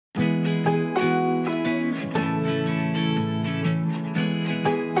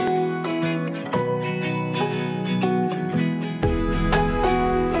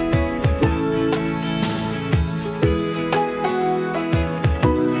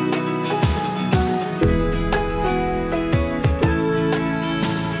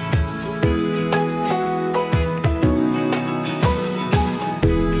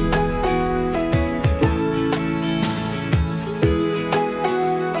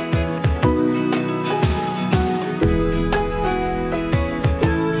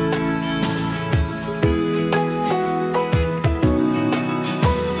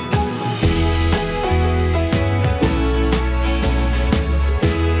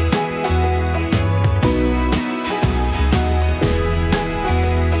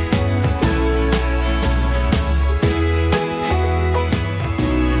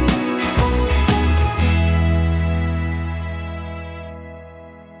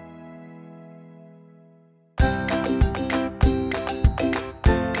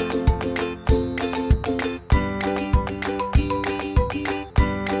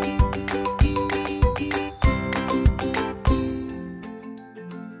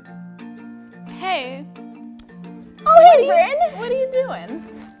Hey. Oh, hey, Bryn. What are you doing?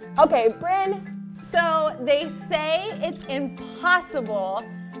 Okay, Bryn, so they say it's impossible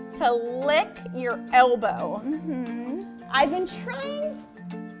to lick your elbow. I've been trying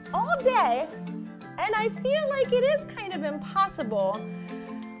all day, and I feel like it is kind of impossible.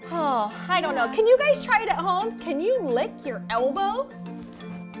 Oh, I don't know. Can you guys try it at home? Can you lick your elbow?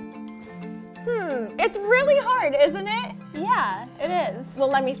 It's really hard, isn't it? Yeah, it is. Well,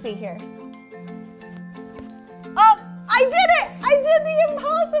 let me see here. Oh, I did it! I did the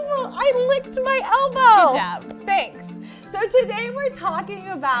impossible! I licked my elbow! Good job. Thanks. So today we're talking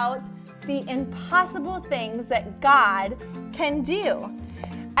about the impossible things that God can do.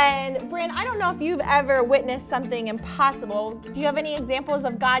 And Bryn, I don't know if you've ever witnessed something impossible. Do you have any examples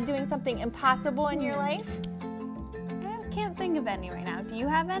of God doing something impossible in your life? I can't think of any right now. Do you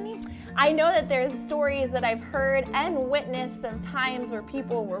have any? I know that there's stories that I've heard and witnessed of times where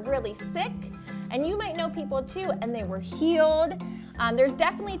people were really sick, and you might know people too, and they were healed. There's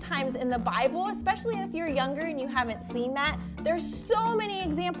definitely times in the Bible, especially if you're younger and you haven't seen that, there's so many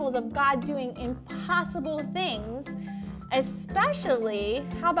examples of God doing impossible things, especially,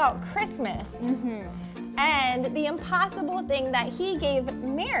 how about Christmas? And the impossible thing that he gave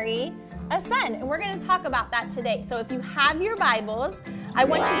Mary a son, and we're going to talk about that today. So if you have your Bibles, I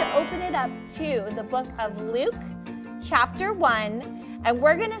want you to open it up to the book of Luke, chapter 1, and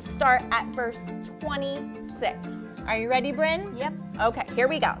we're going to start at verse 26. Are you ready, Bryn? Yep. Okay, here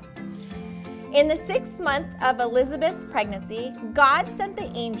we go. In the 6th month of Elizabeth's pregnancy, God sent the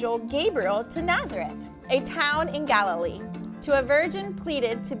angel Gabriel to Nazareth, a town in Galilee, to a virgin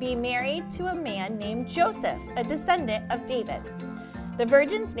pleaded to be married to a man named Joseph, a descendant of David. The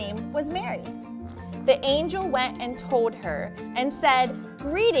virgin's name was Mary. The angel went and told her and said,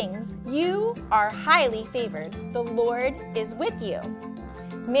 "Greetings, you are highly favored. The Lord is with you."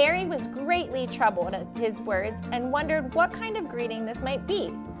 Mary was greatly troubled at his words and wondered what kind of greeting this might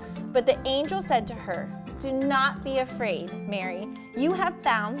be. But the angel said to her, "Do not be afraid, Mary. You have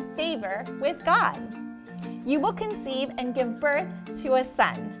found favor with God. You will conceive and give birth to a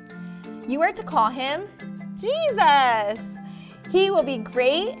son. You are to call him Jesus. He will be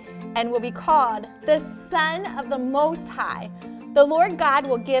great and will be called the Son of the Most High. The Lord God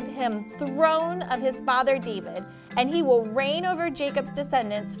will give him the throne of his father David, and he will reign over Jacob's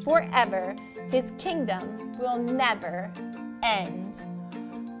descendants forever. His kingdom will never end."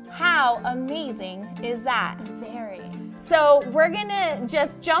 How amazing is that? Very. So we're gonna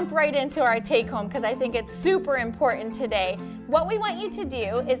just jump right into our take home because I think it's super important today. What we want you to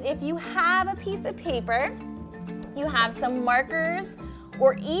do is, if you have a piece of paper, you have some markers,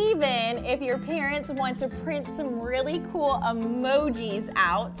 or even if your parents want to print some really cool emojis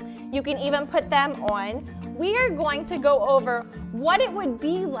out, you can even put them on. We are going to go over what it would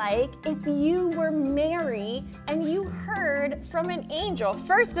be like if you were Mary and you heard from an angel.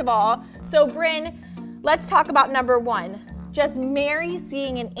 First of all, so Bryn, let's talk about number 1. Just Mary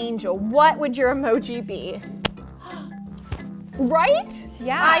seeing an angel. What would your emoji be? Right?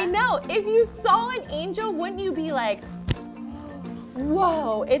 Yeah. I know. If you saw an angel, wouldn't you be like,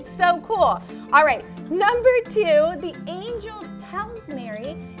 whoa, it's so cool. All right, number 2, the angel tells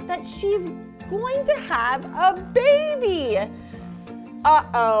Mary that she's going to have a baby.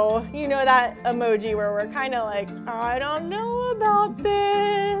 Uh-oh, you know that emoji where we're kind of like, I don't know about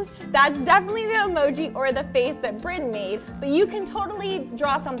this. That's definitely the emoji or the face that Bryn made, but you can totally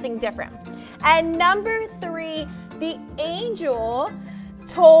draw something different. And number 3, the angel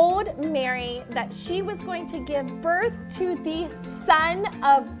told Mary that she was going to give birth to the Son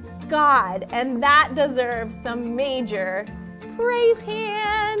of God, and that deserves some major praise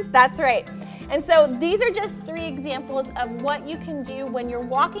hands. That's right. And so these are just 3 examples of what you can do when you're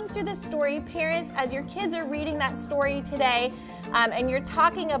walking through the story. Parents, as your kids are reading that story today, and you're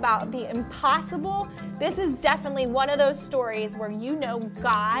talking about the impossible, this is definitely one of those stories where you know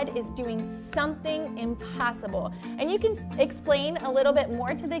God is doing something impossible. And you can explain a little bit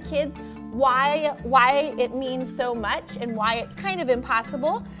more to the kids why it means so much and why it's kind of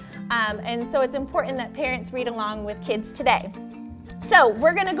impossible. And so it's important that parents read along with kids today. So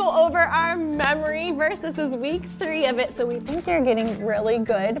we're gonna go over our memory verse. This is week 3 of it, so we think you're getting really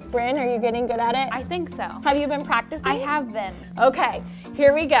good. Bryn, are you getting good at it? I think so. Have you been practicing? I have been. Okay,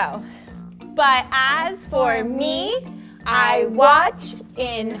 here we go. But as for me, I watch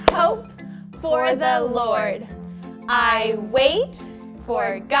in hope for the Lord. I wait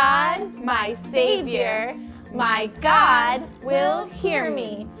for God, my Savior. My God will hear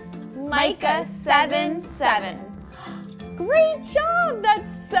me. Micah 7:7. Great job,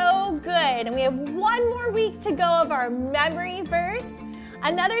 that's so good. And we have one more week to go of our memory verse.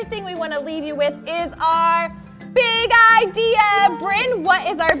 another thing we want to leave you with is our big idea. Bryn, what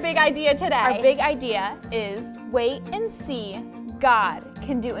is our big idea today? Our big idea is wait and see. God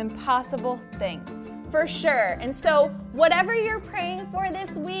can do impossible things. For sure. And so whatever you're praying for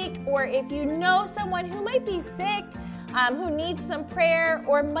this week, or if you know someone who might be sick, who needs some prayer,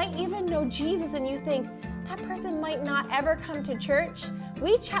 or might even know Jesus and you think that person might not ever come to church,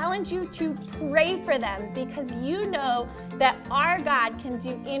 we challenge you to pray for them because you know that our God can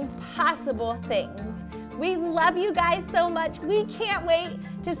do impossible things. We love you guys so much. We can't wait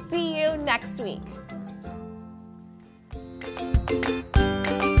to see you next week.